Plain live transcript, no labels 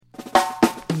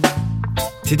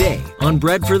Today on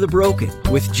Bread for the Broken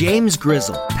with James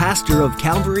Grizzle, pastor of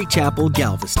Calvary Chapel,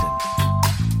 Galveston.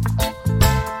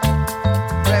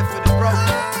 Bread for the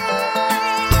broken.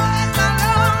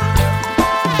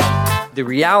 The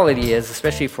reality is,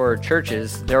 especially for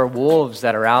churches, there are wolves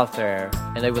that are out there,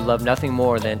 and they would love nothing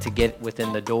more than to get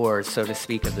within the doors, so to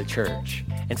speak, of the church.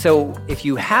 And so if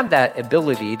you have that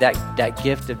ability, that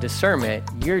gift of discernment,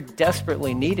 you're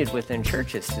desperately needed within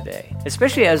churches today.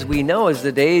 Especially as we know, as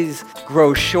the days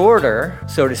grow shorter,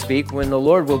 so to speak, when the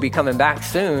Lord will be coming back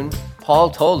soon. Paul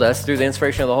told us through the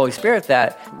inspiration of the Holy Spirit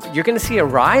that you're going to see a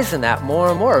rise in that more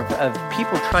and more of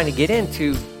people trying to get in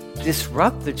to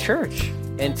disrupt the church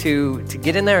and to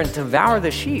get in there and devour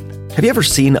the sheep. Have you ever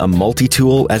seen a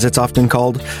multi-tool, as it's often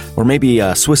called, or maybe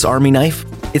a Swiss Army knife?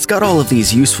 It's got all of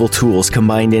these useful tools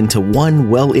combined into one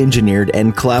well-engineered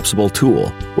and collapsible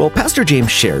tool. Well, Pastor James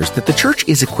shares that the church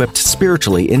is equipped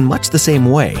spiritually in much the same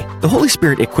way. The Holy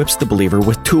Spirit equips the believer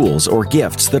with tools or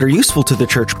gifts that are useful to the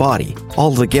church body.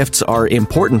 All the gifts are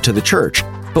important to the church,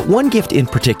 but one gift in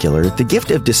particular, the gift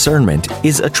of discernment,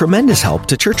 is a tremendous help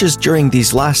to churches during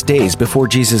these last days before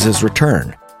Jesus'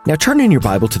 return. Now turn in your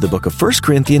Bible to the book of 1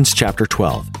 Corinthians chapter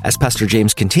 12, as Pastor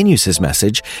James continues his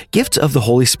message, Gifts of the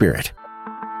Holy Spirit.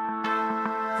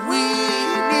 We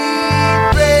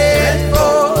need bread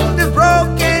for the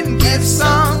broken. Give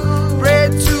some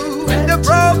bread to the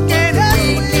broken.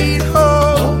 We need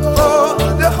hope for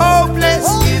the hopeless.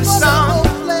 Give some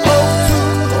hope to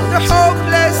the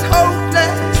hopeless.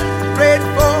 Bread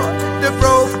for the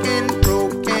broken.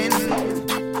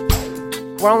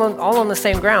 We're all on the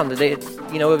same ground. It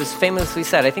was famously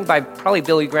said, I think by probably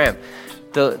Billy Graham,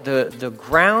 the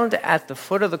ground at the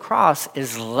foot of the cross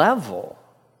is level.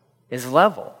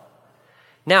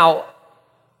 Now,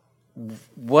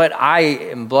 what I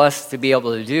am blessed to be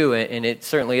able to do, and it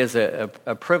certainly is a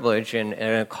privilege and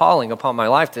a calling upon my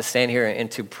life to stand here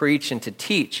and to preach and to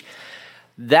teach,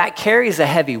 that carries a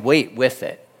heavy weight with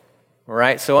it. All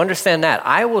right, so understand that.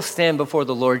 I will stand before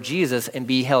the Lord Jesus and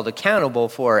be held accountable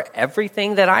for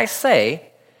everything that I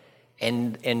say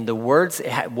and the words,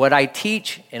 what I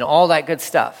teach, and all that good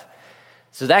stuff.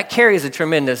 So that carries a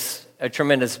tremendous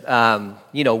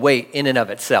weight in and of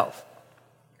itself.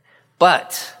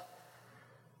 But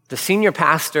the senior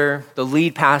pastor, the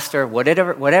lead pastor,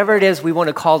 whatever it is we want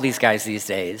to call these guys these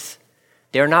days,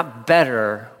 they're not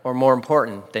better or more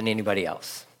important than anybody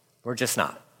else. We're just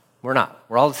not. We're not.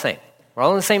 We're all the same. We're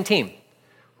all on the same team.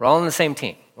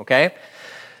 Okay?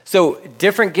 So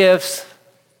different gifts,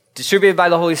 distributed by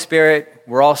the Holy Spirit.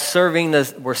 We're all serving the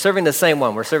same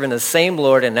one. We're serving the same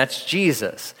Lord, and that's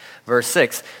Jesus. Verse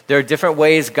 6, there are different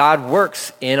ways God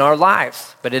works in our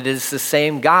lives, but it is the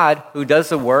same God who does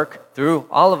the work through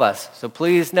all of us. So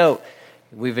please note,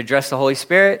 we've addressed the Holy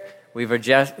Spirit, we've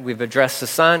addressed the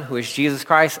Son, who is Jesus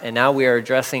Christ, and now we are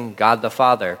addressing God the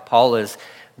Father. Paul is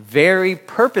very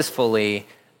purposefully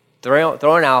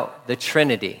throwing out the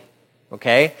Trinity,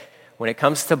 okay? When it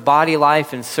comes to body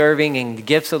life and serving and the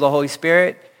gifts of the Holy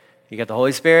Spirit, you got the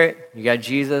Holy Spirit, you got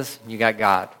Jesus, you got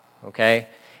God, okay?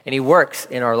 And he works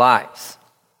in our lives.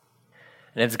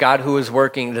 And it's God who is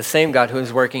working, the same God who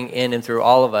is working in and through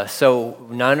all of us. So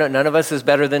none of us is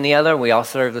better than the other. We all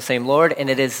serve the same Lord, and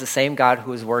it is the same God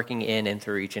who is working in and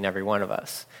through each and every one of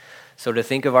us. So to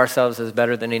think of ourselves as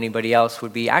better than anybody else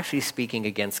would be actually speaking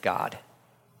against God,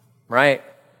 right?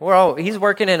 He's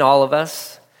working in all of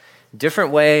us.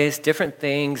 Different ways, different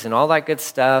things, and all that good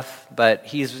stuff, but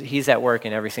he's at work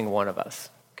in every single one of us,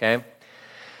 okay?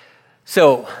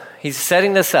 So he's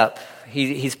setting this up.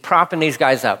 He's propping these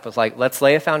guys up with let's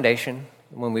lay a foundation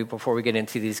before we get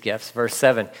into these gifts. Verse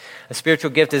 7, a spiritual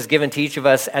gift is given to each of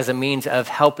us as a means of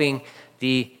helping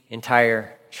the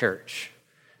entire church.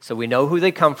 So we know who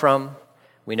they come from.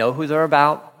 We know who they're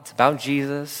about. It's about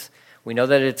Jesus. We know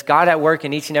that it's God at work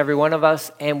in each and every one of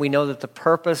us, and we know that the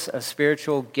purpose of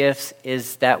spiritual gifts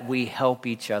is that we help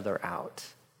each other out,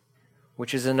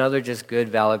 which is another just good,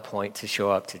 valid point to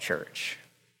show up to church,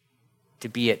 to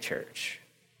be at church.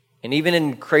 And even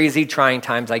in crazy, trying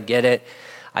times, I get it.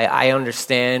 I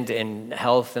understand, and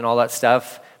health and all that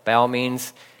stuff, by all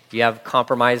means, if you have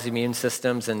compromised immune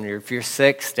systems and if you're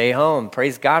sick, stay home.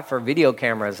 Praise God for video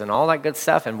cameras and all that good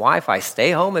stuff and Wi-Fi.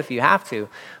 Stay home if you have to.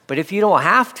 But if you don't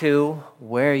have to,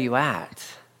 where are you at?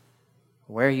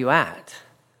 Where are you at?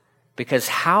 Because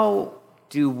how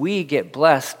do we get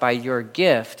blessed by your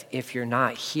gift if you're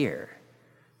not here,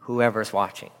 whoever's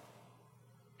watching?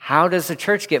 How does the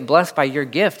church get blessed by your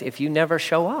gift if you never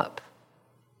show up?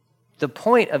 The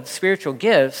point of spiritual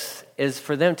gifts is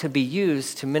for them to be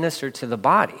used to minister to the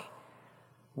body.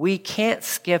 We can't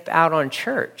skip out on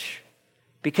church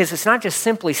because it's not just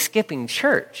simply skipping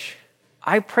church.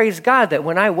 I praise God that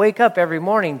when I wake up every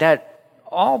morning, that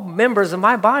all members of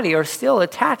my body are still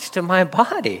attached to my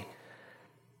body.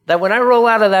 That when I roll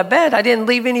out of that bed, I didn't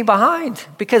leave any behind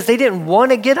because they didn't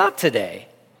want to get up today.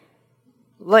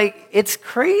 Like, it's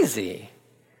crazy.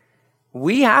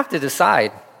 We have to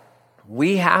decide.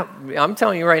 I'm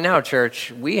telling you right now,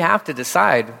 church, we have to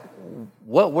decide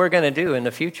what we're going to do in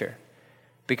the future.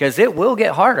 Because it will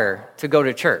get harder to go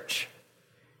to church.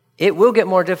 It will get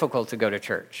more difficult to go to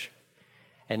church.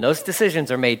 And those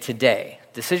decisions are made today.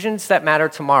 Decisions that matter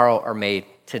tomorrow are made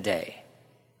today.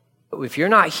 If you're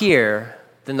not here,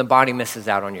 then the body misses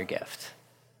out on your gift.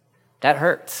 That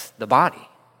hurts the body.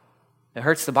 It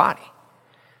hurts the body.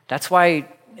 That's why,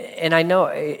 and I know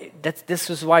this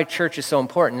is why church is so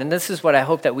important. And this is what I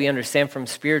hope that we understand from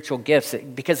spiritual gifts,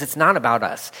 because it's not about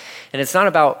us. And it's not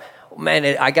about,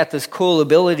 man, I got this cool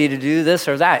ability to do this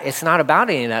or that. It's not about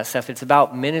any of that stuff. It's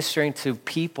about ministering to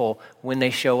people when they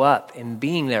show up and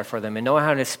being there for them and knowing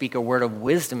how to speak a word of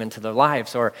wisdom into their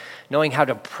lives, or knowing how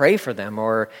to pray for them,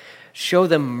 or show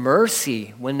them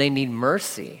mercy when they need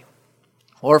mercy.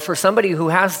 Or for somebody who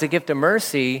has the gift of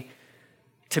mercy,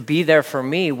 to be there for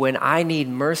me when I need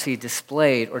mercy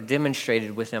displayed or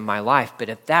demonstrated within my life. But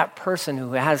if that person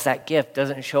who has that gift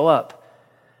doesn't show up,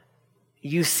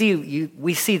 we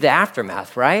see the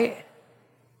aftermath, right?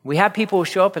 We have people who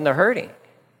show up and they're hurting.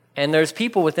 And there's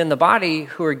people within the body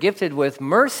who are gifted with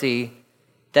mercy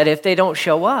that if they don't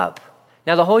show up,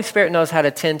 now the Holy Spirit knows how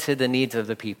to tend to the needs of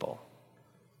the people.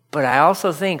 But I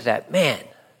also think that, man,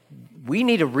 we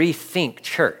need to rethink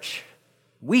church.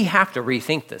 We have to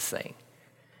rethink this thing.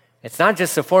 It's not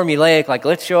just a formulaic, like,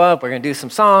 let's show up, we're going to do some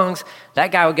songs.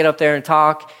 That guy will get up there and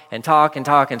talk, and talk, and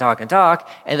talk, and talk, and talk,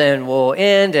 and then we'll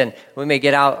end, and we may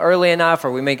get out early enough,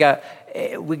 or we got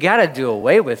to do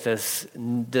away with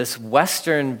this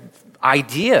Western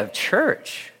idea of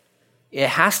church. It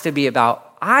has to be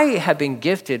about, I have been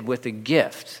gifted with a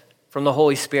gift from the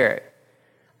Holy Spirit.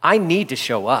 I need to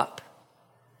show up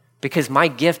because my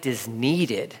gift is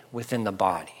needed within the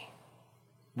body.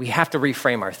 We have to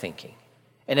reframe our thinking.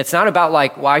 And it's not about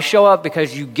like, well, I show up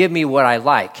because you give me what I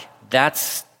like.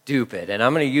 That's stupid. And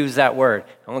I'm going to use that word.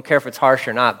 I don't care if it's harsh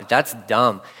or not, but that's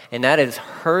dumb. And that is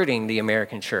hurting the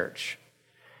American church.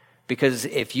 Because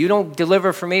if you don't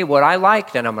deliver for me what I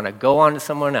like, then I'm going to go on to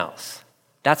someone else.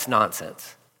 That's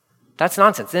nonsense. That's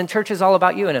nonsense. Then church is all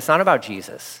about you, and it's not about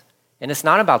Jesus. And it's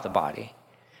not about the body.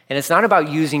 And it's not about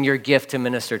using your gift to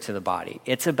minister to the body.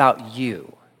 It's about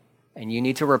you. And you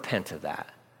need to repent of that.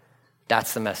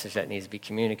 That's the message that needs to be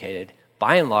communicated,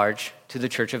 by and large, to the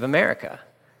Church of America.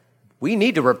 We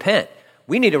need to repent.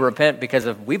 We need to repent because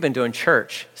we've been doing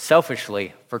church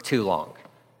selfishly for too long,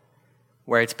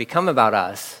 where it's become about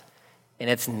us, and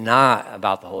it's not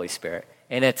about the Holy Spirit,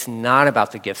 and it's not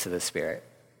about the gifts of the Spirit,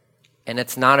 and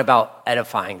it's not about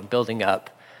edifying, building up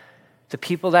the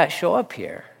people that show up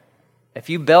here. If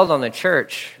you build on the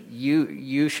church,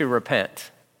 you should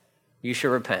repent. You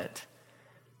should repent.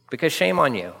 Because shame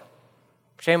on you.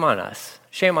 Shame on us.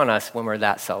 Shame on us when we're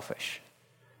that selfish.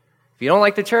 If you don't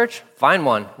like the church, find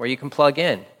one where you can plug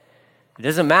in. It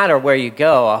doesn't matter where you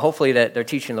go. Hopefully that they're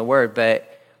teaching the word,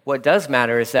 but what does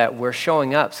matter is that we're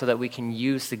showing up so that we can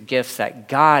use the gifts that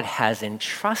God has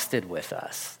entrusted with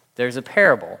us. There's a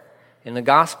parable in the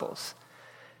Gospels.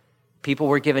 People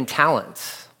were given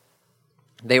talents.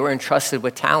 They were entrusted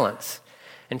with talents.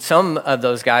 And some of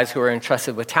those guys who were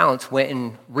entrusted with talents went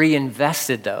and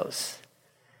reinvested those.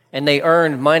 And they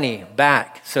earned money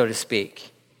back, so to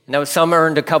speak. And some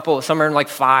earned a couple, some earned like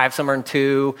 5, some earned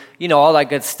 2, all that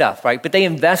good stuff, right? But they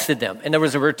invested them, and there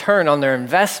was a return on their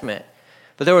investment.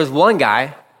 But there was one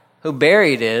guy who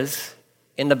buried his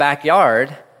in the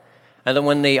backyard, and then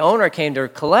when the owner came to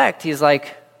collect, he's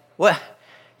like, "What?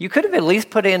 You could have at least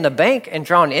put it in the bank and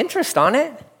drawn interest on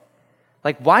it.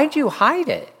 Like, why'd you hide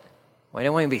it?" Well, I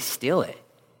didn't want anybody to steal it.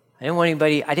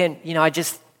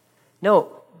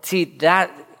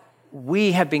 That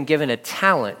we have been given a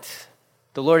talent.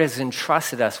 The Lord has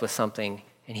entrusted us with something,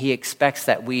 and he expects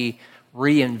that we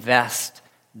reinvest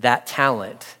that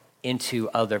talent into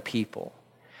other people.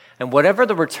 And whatever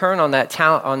the return on that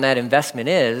talent, on that investment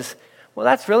is, well,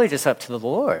 that's really just up to the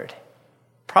Lord.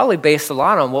 Probably based a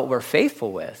lot on what we're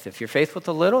faithful with. If you're faithful with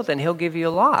a little, then he'll give you a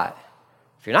lot.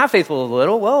 If you're not faithful with a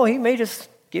little, well, he may just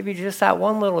give you just that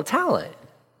one little talent.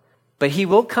 But he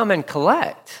will come and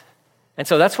collect. And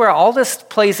so that's where all this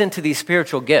plays into these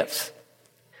spiritual gifts.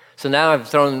 So now I've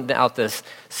thrown out this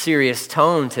serious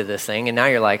tone to this thing, and now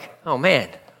you're like, oh man,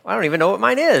 I don't even know what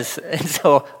mine is. And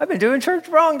so I've been doing church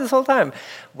wrong this whole time.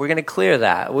 We're going to clear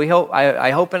that.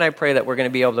 I hope and I pray that we're going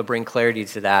to be able to bring clarity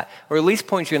to that, or at least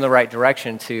point you in the right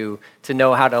direction to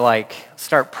know how to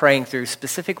start praying through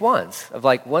specific ones of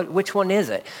which one is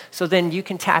it? So then you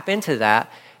can tap into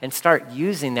that and start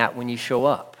using that when you show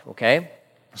up, okay?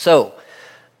 So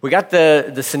we got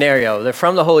the scenario. They're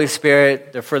from the Holy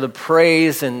Spirit. They're for the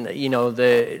praise and,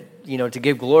 to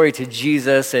give glory to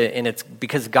Jesus, and it's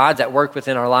because God's at work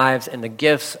within our lives, and the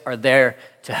gifts are there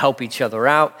to help each other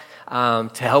out,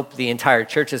 to help the entire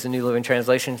church, as the New Living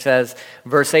Translation says.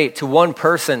 Verse 8, to one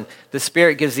person, the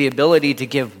Spirit gives the ability to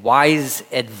give wise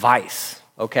advice,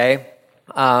 okay?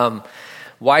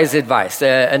 Wise advice.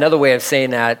 Another way of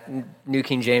saying that, New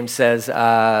King James says,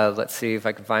 let's see if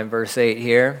I can find verse 8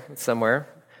 here somewhere.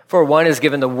 For one is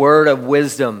given the word of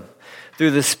wisdom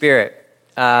through the Spirit,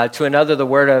 to another the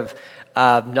word of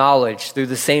knowledge through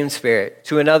the same Spirit,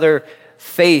 to another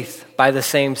faith by the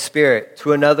same Spirit,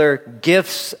 to another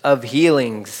gifts of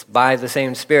healings by the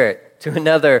same Spirit, to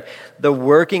another the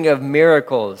working of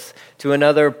miracles, to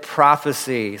another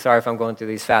prophecy. Sorry if I'm going through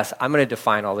these fast. I'm going to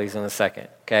define all these in a second,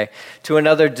 okay? To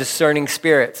another discerning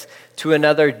spirits, to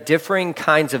another differing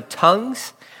kinds of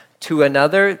tongues, to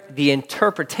another the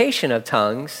interpretation of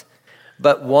tongues,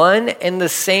 but one and the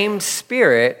same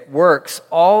Spirit works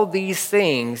all these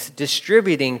things,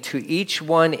 distributing to each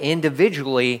one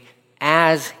individually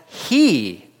as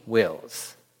He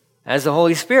wills, as the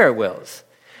Holy Spirit wills.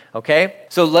 Okay?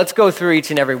 So let's go through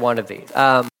each and every one of these.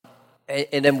 And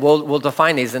then we'll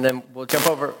define these, and then we'll jump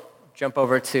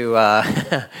over to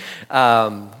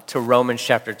Romans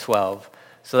chapter 12.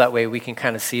 So that way we can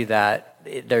kind of see that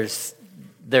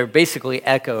they're basically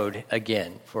echoed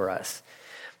again for us.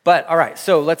 But, all right,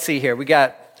 so let's see here. We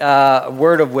got a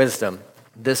word of wisdom.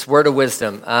 This word of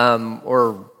wisdom,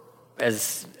 or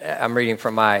as I'm reading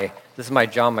from this is my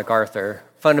John MacArthur,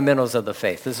 Fundamentals of the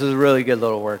Faith. This is a really good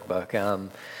little workbook.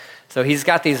 So he's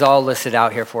got these all listed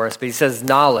out here for us, but he says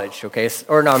knowledge, okay?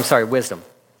 Wisdom.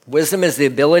 Wisdom is the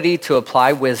ability to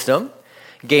apply wisdom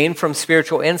gained from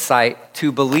spiritual insight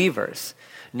to believers,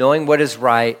 knowing what is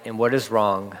right and what is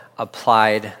wrong,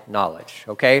 applied knowledge,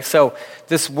 okay? So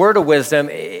this word of wisdom,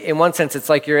 in one sense, it's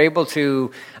like you're able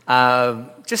to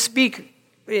just speak.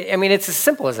 I mean, it's as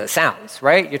simple as it sounds,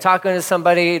 right? You're talking to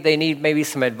somebody, they need maybe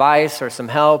some advice or some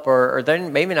help, or they're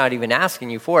maybe not even asking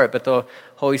you for it, but the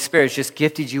Holy Spirit's just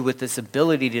gifted you with this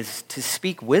ability to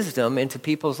speak wisdom into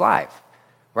people's life,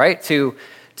 right?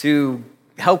 To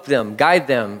help them, guide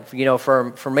them,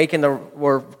 for making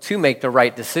to make the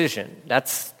right decision.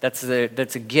 That's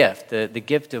a gift, the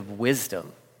gift of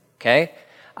wisdom. Okay,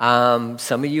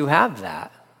 some of you have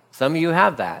that.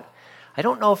 I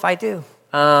don't know if I do.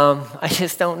 I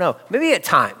just don't know. Maybe at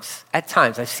times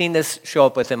I've seen this show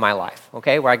up within my life.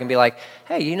 Okay, where I can be like,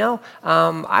 hey,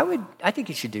 I think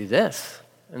you should do this,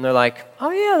 and they're like,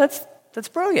 oh yeah, that's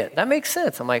brilliant. That makes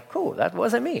sense. I'm like, cool. That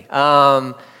wasn't me.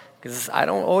 Because I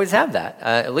don't always have that,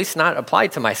 at least not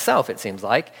applied to myself, it seems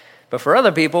like. But for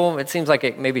other people, it seems like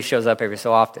it maybe shows up every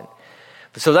so often.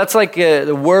 So that's like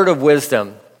the word of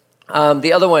wisdom.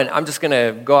 The other one, I'm just going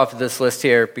to go off of this list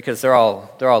here because they're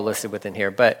all listed within here.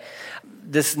 But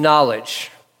this knowledge,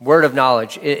 word of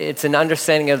knowledge, it's an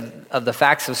understanding of the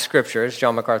facts of Scripture, as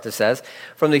John MacArthur says.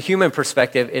 From the human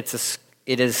perspective,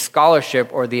 it is scholarship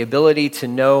or the ability to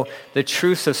know the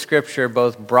truths of Scripture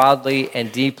both broadly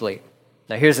and deeply.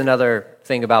 Now, here's another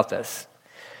thing about this.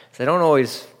 I don't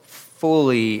always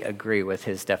fully agree with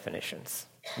his definitions.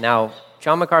 Now,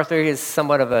 John MacArthur is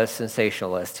somewhat of a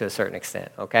sensationalist to a certain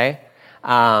extent, okay?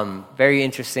 Very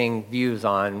interesting views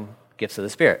on gifts of the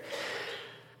Spirit.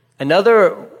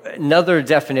 Another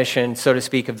definition, so to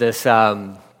speak, of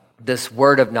this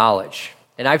word of knowledge,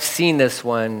 and I've seen this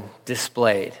one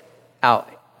displayed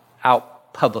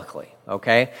out publicly,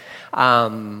 okay?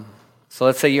 So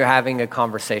let's say you're having a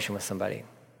conversation with somebody,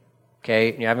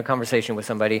 okay? You're having a conversation with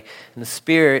somebody, and the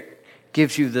Spirit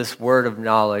gives you this word of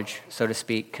knowledge, so to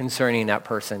speak, concerning that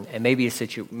person, and maybe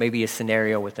a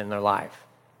scenario within their life.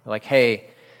 They're like, hey,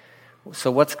 so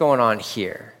what's going on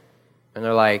here? And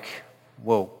they're like,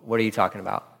 whoa, what are you talking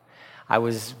about?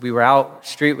 We were out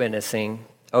street witnessing,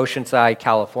 Oceanside,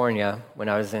 California, when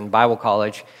I was in Bible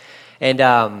college, and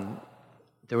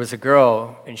there was a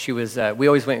girl, and she was, we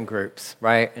always went in groups,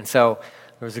 right? And so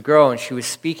there was a girl, and she was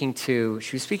speaking to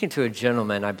a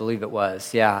gentleman, I believe it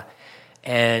was, yeah.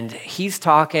 And he's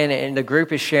talking, and the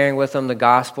group is sharing with him the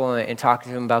gospel and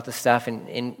talking to him about the stuff,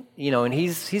 and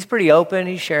he's pretty open,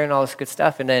 he's sharing all this good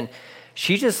stuff, and then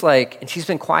she just and she's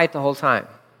been quiet the whole time.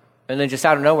 And then just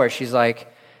out of nowhere, she's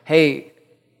like, hey,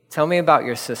 tell me about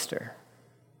your sister.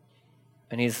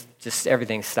 And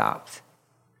everything stopped.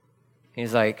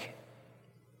 He's like,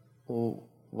 well,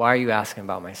 why are you asking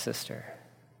about my sister?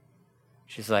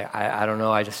 She's like, I don't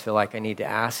know. I just feel like I need to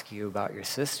ask you about your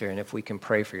sister and if we can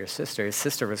pray for your sister. His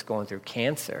sister was going through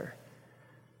cancer,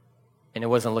 and it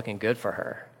wasn't looking good for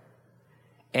her.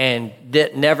 And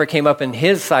that never came up in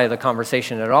his side of the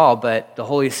conversation at all, but the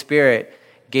Holy Spirit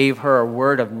gave her a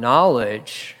word of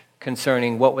knowledge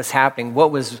concerning what was happening,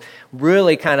 what was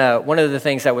really kind of one of the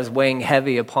things that was weighing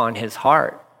heavy upon his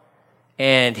heart.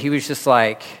 And he was just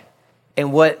like,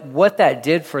 and what that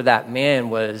did for that man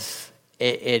was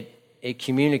it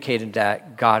communicated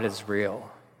that God is real.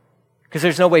 Because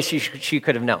there's no way she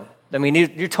could have known. I mean,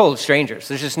 you're total strangers.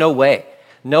 There's just no way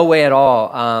at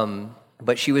all.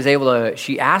 But she was able to,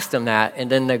 she asked him that, and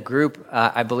then the group,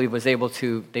 I believe, was able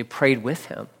to, they prayed with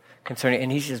him concerning,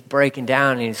 and he's just breaking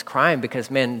down and he's crying because,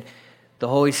 man, the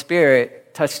Holy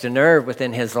Spirit touched a nerve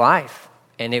within his life.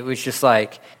 And it was just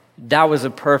like, that was a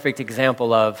perfect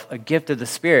example of a gift of the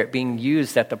Spirit being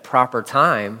used at the proper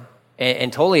time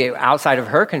and totally outside of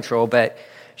her control, but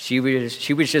she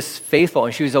was just faithful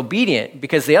and she was obedient,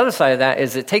 because the other side of that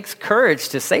is it takes courage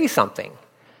to say something.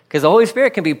 Because the Holy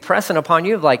Spirit can be pressing upon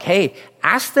you of like, hey,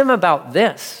 ask them about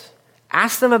this.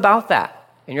 Ask them about that.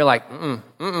 And you're like,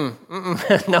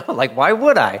 no, like, why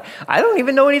would I? I don't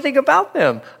even know anything about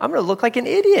them. I'm going to look like an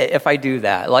idiot if I do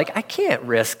that. Like, I can't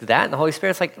risk that. And the Holy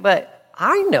Spirit's like, but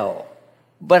I know.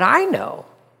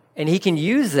 And he can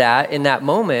use that in that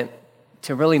moment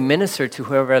to really minister to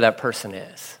whoever that person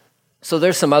is. So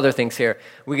there's some other things here.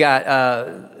 We got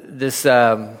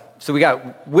so we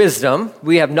got wisdom,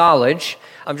 we have knowledge.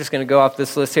 I'm just going to go off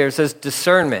this list here. It says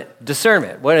discernment.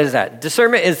 Discernment, what is that?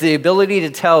 Discernment is the ability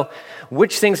to tell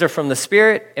which things are from the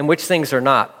Spirit and which things are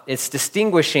not. It's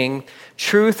distinguishing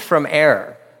truth from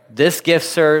error. This gift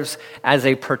serves as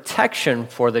a protection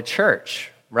for the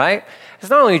church, right? It's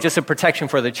not only just a protection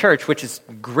for the church, which is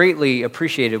greatly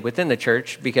appreciated within the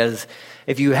church, because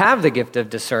if you have the gift of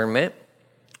discernment,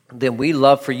 then we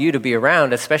love for you to be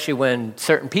around, especially when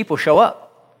certain people show up.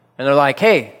 And they're like,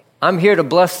 hey, I'm here to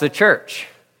bless the church.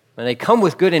 And they come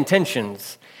with good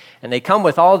intentions. And they come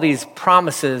with all these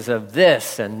promises of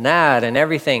this and that and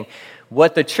everything.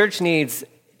 What the church needs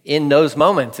in those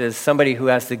moments is somebody who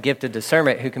has the gift of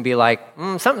discernment who can be like,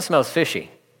 something smells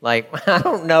fishy. Like, I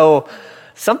don't know,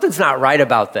 something's not right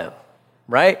about them,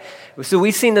 right? So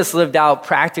we've seen this lived out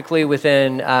practically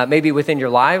within, maybe within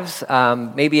your lives.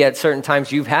 Maybe at certain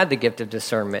times you've had the gift of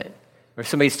discernment, or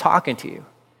somebody's talking to you.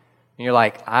 And you're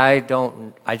like, I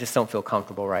just don't feel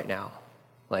comfortable right now.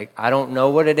 Like, I don't know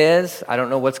what it is. I don't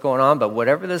know what's going on, but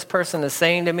whatever this person is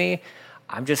saying to me,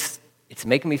 it's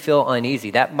making me feel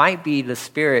uneasy. That might be the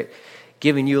Spirit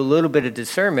giving you a little bit of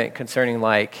discernment concerning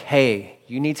like, hey,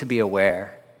 you need to be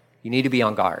aware. You need to be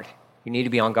on guard. You need to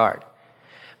be on guard.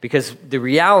 Because the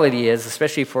reality is,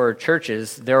 especially for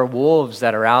churches, there are wolves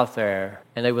that are out there,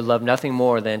 and they would love nothing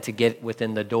more than to get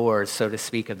within the doors, so to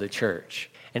speak, of the church.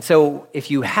 And so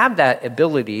if you have that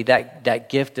ability, that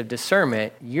gift of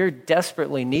discernment, you're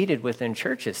desperately needed within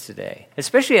churches today.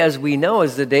 Especially as we know,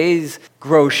 as the days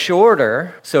grow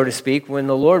shorter, so to speak, when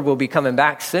the Lord will be coming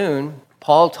back soon,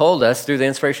 Paul told us through the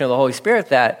inspiration of the Holy Spirit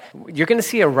that you're going to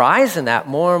see a rise in that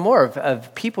more and more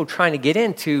of people trying to get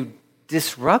in to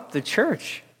disrupt the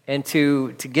church and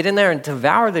to get in there and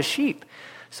devour the sheep.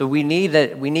 So we need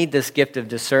this gift of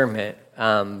discernment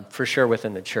for sure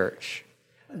within the church.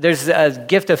 There's a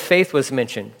gift of faith was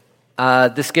mentioned.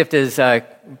 This gift is,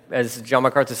 as John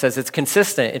MacArthur says, it's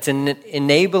consistent. It's an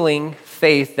enabling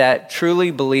faith that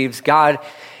truly believes God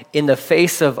in the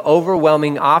face of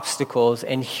overwhelming obstacles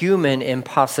and human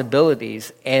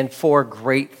impossibilities and for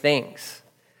great things.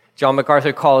 John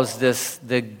MacArthur calls this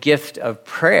the gift of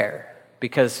prayer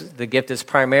because the gift is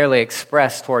primarily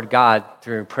expressed toward God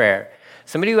through prayer.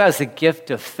 Somebody who has the gift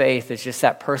of faith is just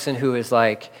that person who is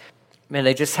like, man,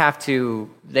 they just have to,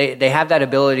 they have that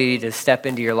ability to step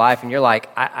into your life and you're like,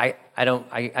 I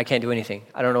can't do anything.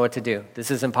 I don't know what to do.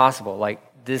 This is impossible. Like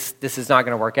this is not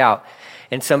going to work out.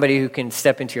 And somebody who can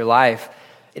step into your life.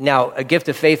 Now, a gift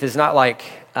of faith is not like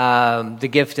the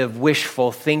gift of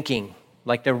wishful thinking.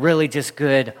 Like they're really just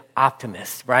good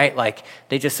optimists, right? Like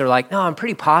they just are like, no, I'm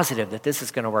pretty positive that this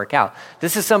is going to work out.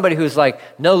 This is somebody who's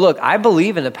like, no, look, I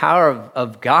believe in the power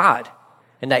of God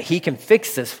and that he can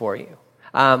fix this for you.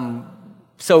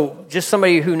 So just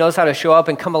somebody who knows how to show up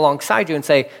and come alongside you and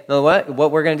say, you know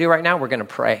what we're going to do right now? We're going to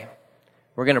pray.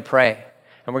 We're going to pray.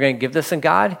 And we're going to give this in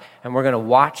God, and we're going to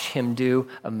watch him do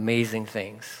amazing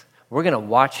things. We're going to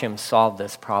watch him solve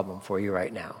this problem for you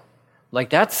right now.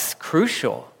 Like, that's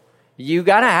crucial. You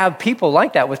got to have people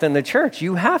like that within the church.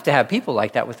 You have to have people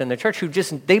like that within the church who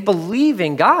they believe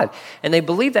in God, and they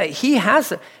believe that he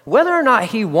has, whether or not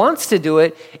he wants to do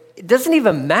it, it doesn't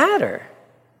even matter.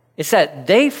 It's that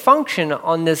they function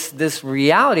on this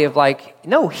reality of like,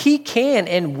 no, he can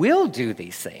and will do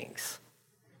these things.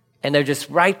 And they're just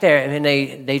right there, and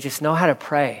they just know how to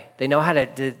pray. They know how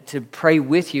to pray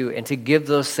with you and to give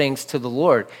those things to the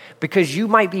Lord, because you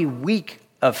might be weak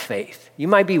of faith. You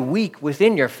might be weak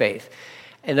within your faith.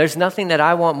 And there's nothing that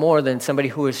I want more than somebody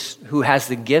who has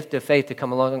the gift of faith to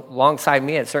come alongside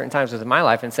me at certain times within my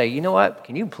life and say, you know what,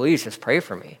 can you please just pray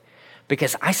for me?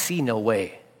 Because I see no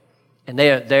way. And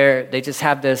they just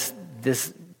have this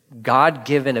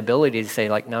God-given ability to say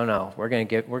like, no, we're going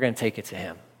to take it to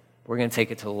him. We're going to take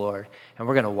it to the Lord, and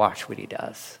we're going to watch what he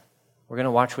does. We're going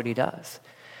to watch what he does.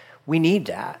 We need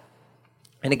that.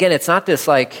 And again, it's not this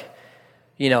like,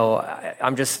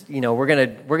 I'm just, we're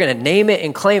going to name it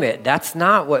and claim it. That's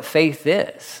not what faith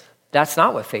is. That's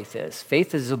not what faith is.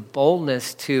 Faith is a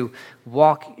boldness to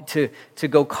walk, to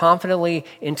go confidently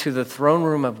into the throne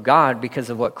room of God because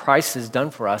of what Christ has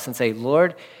done for us and say,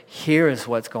 Lord, here is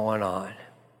what's going on.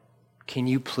 Can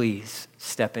you please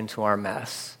step into our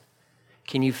mess?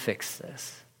 Can you fix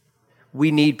this?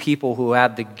 We need people who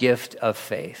have the gift of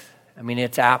faith. I mean,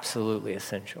 it's absolutely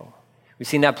essential. We've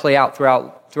seen that play out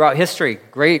throughout history.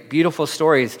 Great, beautiful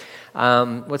stories.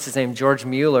 What's his name? George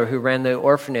Mueller, who ran the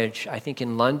orphanage, I think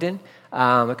in London.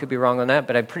 I could be wrong on that,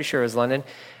 but I'm pretty sure it was London.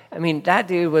 I mean, that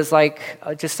dude was like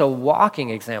just a walking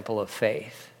example of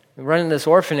faith. Running this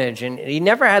orphanage, and he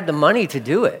never had the money to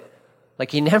do it.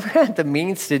 Like, he never had the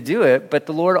means to do it, but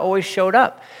the Lord always showed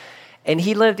up. And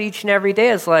he lived each and every day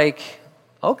as like,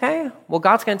 okay, well,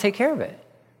 God's going to take care of it.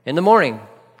 In the morning,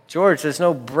 George, there's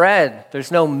no bread, there's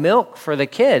no milk for the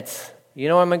kids. You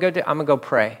know what I'm going to go do? I'm going to go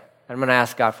pray. I'm going to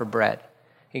ask God for bread.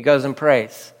 He goes and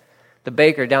prays. The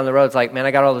baker down the road's like, man,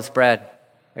 I got all this bread.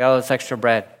 I got all this extra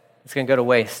bread. It's going to go to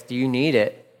waste. Do you need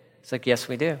it? It's like, yes,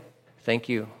 we do. Thank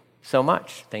you so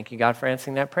much. Thank you, God, for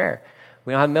answering that prayer.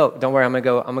 We don't have milk. Don't worry, I'm going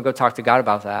to go talk to God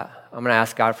about that. I'm going to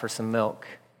ask God for some milk.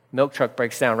 Milk truck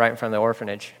breaks down right in front of the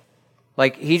orphanage.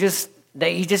 Like,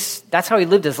 that's how he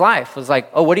lived his life. Was like,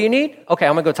 oh, what do you need? Okay,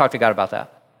 I'm going to go talk to God about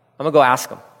that. I'm going to go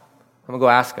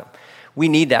ask him. We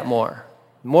need that more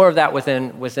of that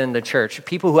within the church.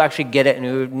 People who actually get it and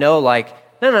who know like,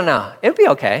 no, it'll be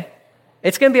okay.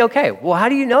 It's going to be okay. Well, how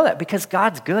do you know that? Because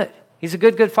God's good. He's a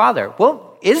good father.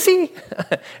 Well, is he?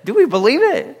 Do we believe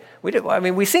it?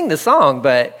 We sing the song,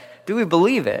 but do we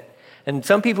believe it? And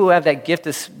some people who have that gift,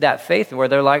 that faith, where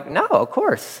they're like, no, of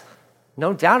course.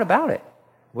 No doubt about it.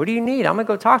 What do you need? I'm going to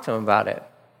go talk to him about it.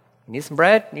 You need some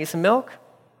bread? You need some milk?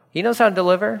 He knows how to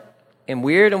deliver in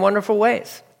weird and wonderful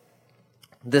ways.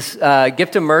 This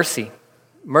gift of mercy.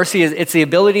 Mercy it's the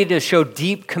ability to show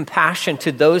deep compassion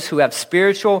to those who have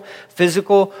spiritual,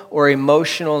 physical, or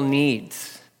emotional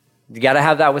needs. You got to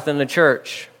have that within the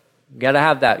church. You got to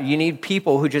have that. You need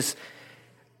people who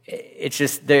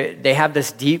they have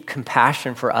this deep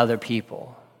compassion for other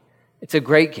people. It's a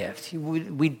great gift.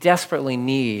 We desperately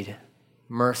need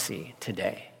mercy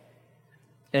today.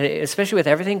 And especially with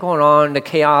everything going on, the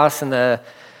chaos and the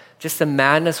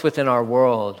madness within our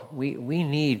world, we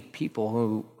need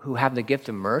people who have the gift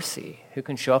of mercy, who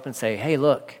can show up and say, hey,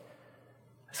 look,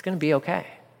 it's going to be okay.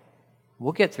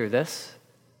 We'll get through this.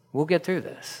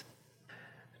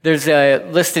 There's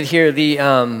listed here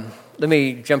let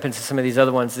me jump into some of these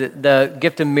other ones. The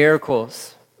gift of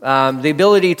miracles, the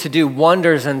ability to do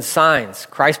wonders and signs.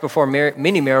 Christ performed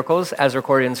many miracles, as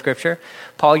recorded in Scripture.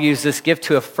 Paul used this gift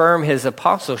to affirm his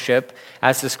apostleship,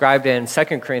 as described in 2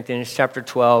 Corinthians chapter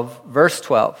 12, verse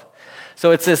 12.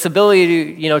 So it's this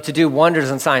ability to do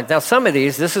wonders and signs. Now, some of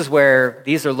these are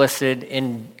listed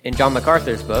in John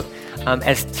MacArthur's book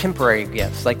as temporary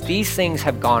gifts. Like, these things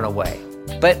have gone away.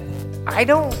 But I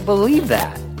don't believe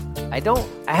that. I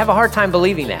have a hard time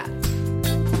believing that.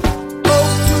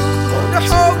 The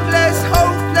hopeless,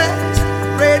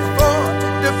 pray for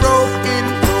the broken.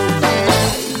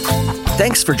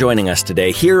 Thanks for joining us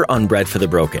today here on Bread for the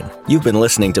Broken. You've been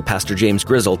listening to Pastor James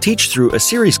Grizzle teach through a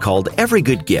series called Every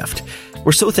Good Gift.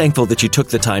 We're so thankful that you took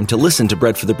the time to listen to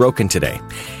Bread for the Broken today.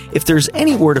 If there's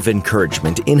any word of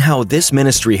encouragement in how this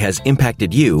ministry has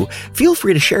impacted you, feel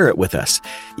free to share it with us.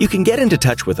 You can get into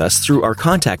touch with us through our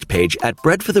contact page at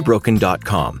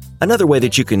breadforthebroken.com. Another way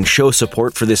that you can show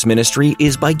support for this ministry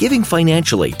is by giving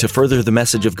financially to further the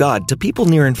message of God to people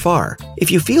near and far. If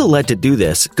you feel led to do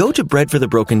this, go to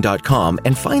breadforthebroken.com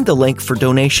and find the link for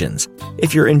donations.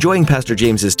 If you're enjoying Pastor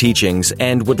James's teachings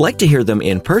and would like to hear them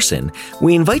in person,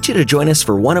 we invite you to join us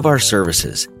for one of our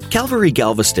services. Calvary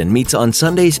Galveston meets on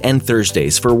Sundays and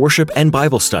Thursdays for worship and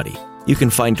Bible study. You can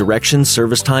find directions,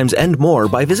 service times, and more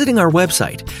by visiting our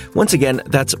website. Once again,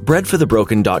 that's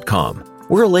breadforthebroken.com.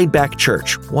 We're a laid-back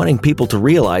church, wanting people to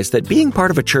realize that being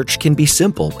part of a church can be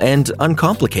simple and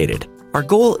uncomplicated. Our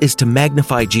goal is to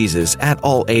magnify Jesus at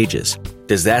all ages.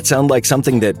 Does that sound like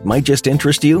something that might just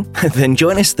interest you? Then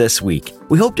join us this week.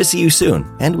 We hope to see you soon,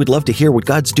 and we'd love to hear what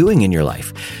God's doing in your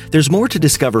life. There's more to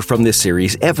discover from this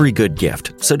series, Every Good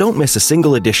Gift, so don't miss a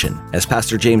single edition, as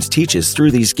Pastor James teaches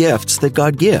through these gifts that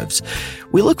God gives.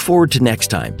 We look forward to next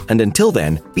time, and until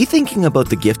then, be thinking about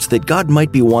the gifts that God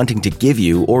might be wanting to give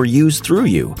you or use through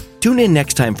you. Tune in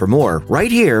next time for more,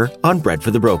 right here on Bread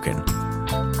for the Broken.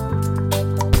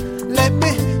 Let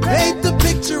me paint the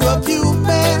picture of you.